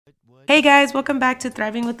Hey guys, welcome back to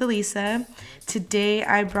Thriving with Elisa. Today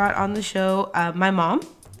I brought on the show my mom.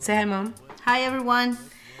 Say hi, mom. Hi, everyone.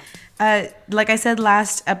 Like I said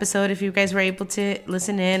last episode, if you guys were able to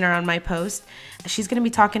listen in or on my post, she's going to be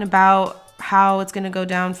talking about how it's going to go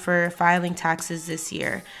down for filing taxes this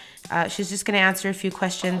year. She's just going to answer a few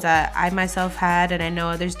questions that I myself had, and I know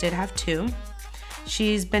others did have too.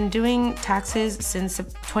 She's been doing taxes since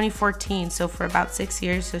 2014, so for about 6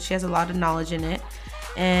 years, so she has a lot of knowledge in it.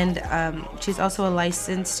 And she's also a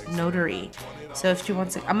licensed notary. So if she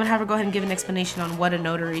wants to, I'm gonna have her go ahead and give an explanation on what a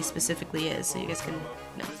notary specifically is, so you guys can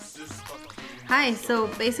know. Hi. So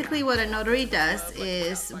basically, what a notary does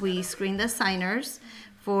is we screen the signers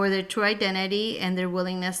for their true identity and their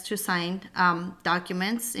willingness to sign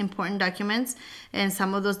documents, important documents. And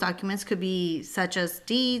some of those documents could be such as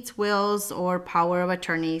deeds, wills, or power of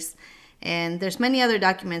attorneys. And there's many other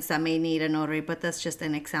documents that may need a notary, but that's just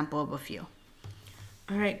an example of a few.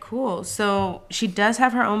 All right, cool. So she does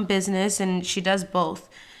have her own business, and she does both.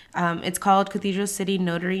 It's called Cathedral City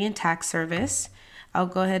Notary and Tax Service. I'll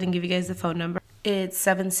go ahead and give you guys the phone number. It's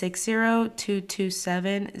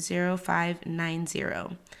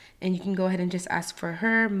 760-227-0590. And you can go ahead and just ask for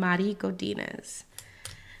her, Mari Godinez.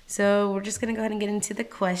 So we're just going to go ahead and get into the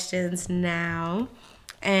questions now.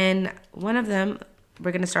 And one of them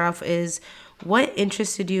we're going to start off is, what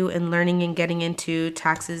interested you in learning and getting into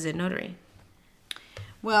taxes and notary?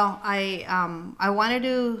 Well, I wanted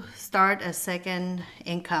to start a second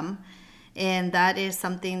income, and that is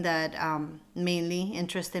something that mainly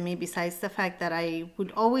interested me. Besides the fact that I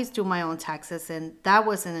would always do my own taxes, and that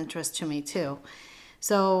was an interest to me too.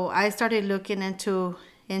 So I started looking into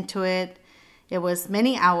it. It was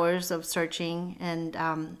many hours of searching, and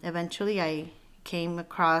eventually I came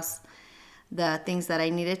across the things that I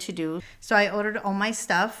needed to do. So I ordered all my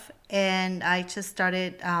stuff, and I just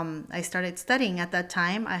started. I started studying. At that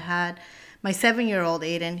time, I had my 7-year-old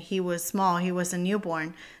Aiden. He was small. He was a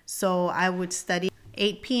newborn. So I would study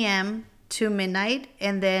 8 p.m. to midnight,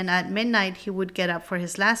 and then at midnight he would get up for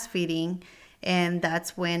his last feeding, and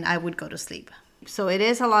that's when I would go to sleep. So it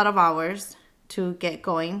is a lot of hours to get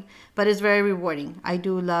going, but it's very rewarding. I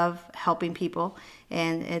do love helping people,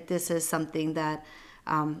 and this is something that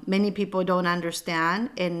many people don't understand,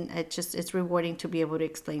 and it's rewarding to be able to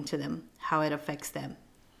explain to them how it affects them.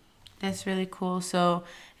 That's really cool. So,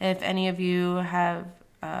 if any of you have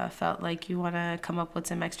felt like you want to come up with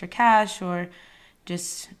some extra cash, or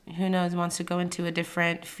just who knows wants to go into a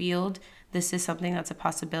different field, this is something that's a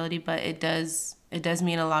possibility. But it does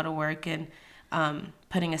mean a lot of work, and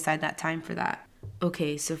putting aside that time for that.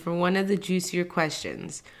 Okay, so for one of the juicier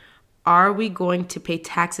questions, are we going to pay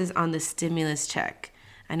taxes on the stimulus check?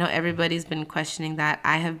 I know everybody's been questioning that.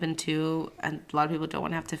 I have been too, and a lot of people don't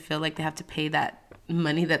want to have to feel like they have to pay that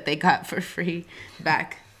money that they got for free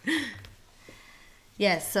back.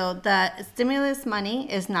 Yes, so that stimulus money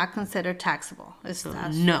is not considered taxable.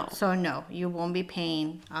 No. So no, you won't be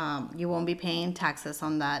paying. You won't be paying taxes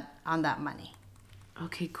on that money.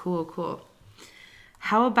 Okay, cool, cool.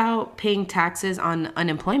 How about paying taxes on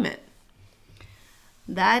unemployment?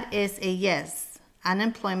 That is a yes.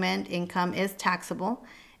 Unemployment income is taxable,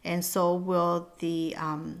 and so will the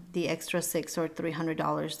extra $600 or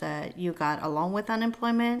 $300 that you got along with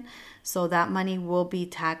unemployment. So that money will be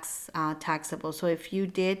taxable. So if you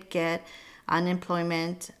did get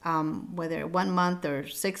unemployment, whether 1 month or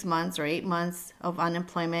 6 months or 8 months of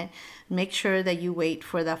unemployment, make sure that you wait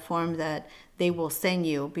for that form that they will send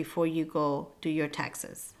you before you go do your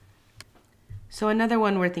taxes. So another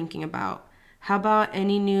one we're thinking about. How about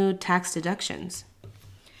any new tax deductions?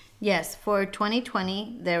 Yes, for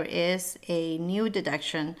 2020, there is a new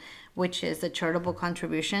deduction, which is a charitable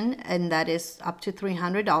contribution, and that is up to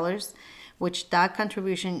 $300, which that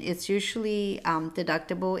contribution is usually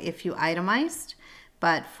deductible if you itemized.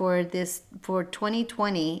 But for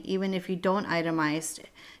 2020, even if you don't itemize,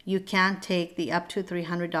 you can take the up to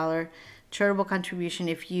 $300 charitable contribution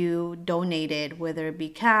if you donated, whether it be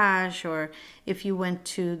cash or if you went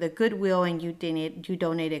to the Goodwill and you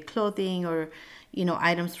donated clothing or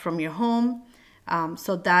items from your home,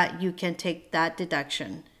 so that you can take that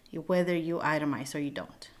deduction whether you itemize or you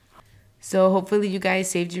don't. So hopefully you guys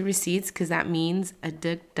saved your receipts, because that means a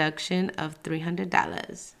deduction of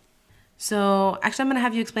 $300. So actually, I'm going to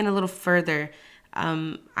have you explain a little further.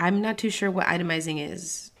 I'm not too sure what itemizing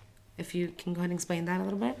is. If you can go ahead and explain that a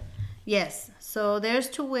little bit. Yes. So there's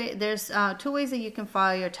two ways that you can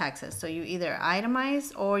file your taxes. So you either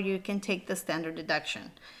itemize or you can take the standard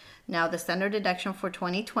deduction. Now, the standard deduction for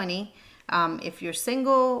 2020, if you're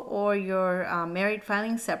single or you're married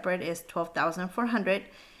filing separate, is $12,400.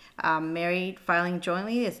 Married filing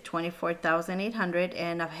jointly is 24,800,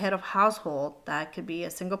 and a head of household, that could be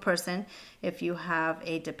a single person. If you have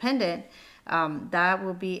a dependent, that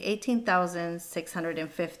will be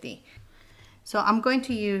 18,650. So I'm going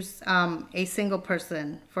to use a single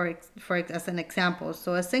person for as an example.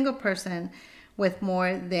 So a single person with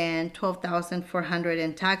more than 12,400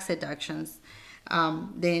 in tax deductions,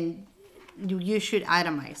 then you should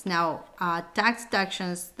itemize. Now, tax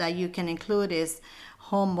deductions that you can include is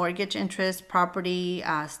home mortgage interest, property,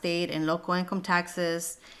 state and local income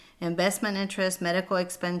taxes, investment interest, medical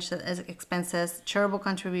expenses, charitable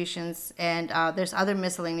contributions, and there's other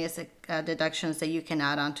miscellaneous deductions that you can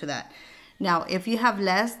add on to that. Now, if you have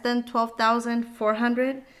less than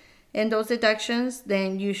 12,400 in those deductions,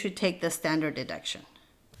 then you should take the standard deduction.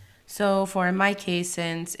 So for in my case,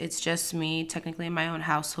 since it's just me, technically in my own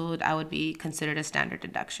household, I would be considered a standard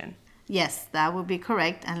deduction. Yes, that would be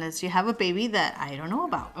correct, unless you have a baby that I don't know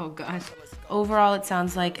about. Oh gosh. Overall, it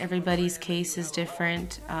sounds like everybody's case is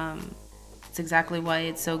different. It's exactly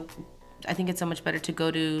why I think it's so much better to go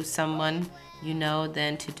to someone you know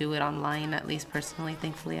than to do it online, at least personally.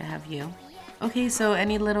 Thankfully, I have you. Okay, so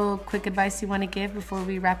any little quick advice you want to give before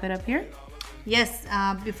we wrap it up here? Yes,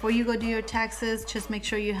 before you go do your taxes, just make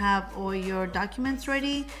sure you have all your documents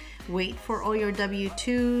ready. Wait for all your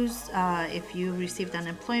W-2s. If you received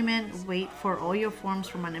unemployment, wait for all your forms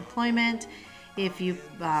from unemployment. If you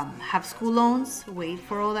have school loans, wait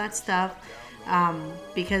for all that stuff,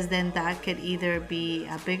 because then that could either be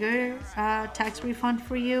a bigger tax refund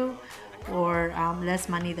for you or less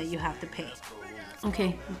money that you have to pay.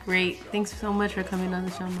 Okay, great. Thanks so much for coming on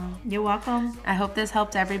the show, Mom. You're welcome. I hope this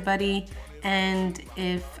helped everybody. And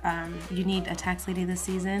if you need a tax lady this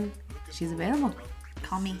season, she's available.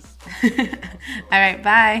 Call me. All right,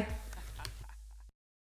 bye.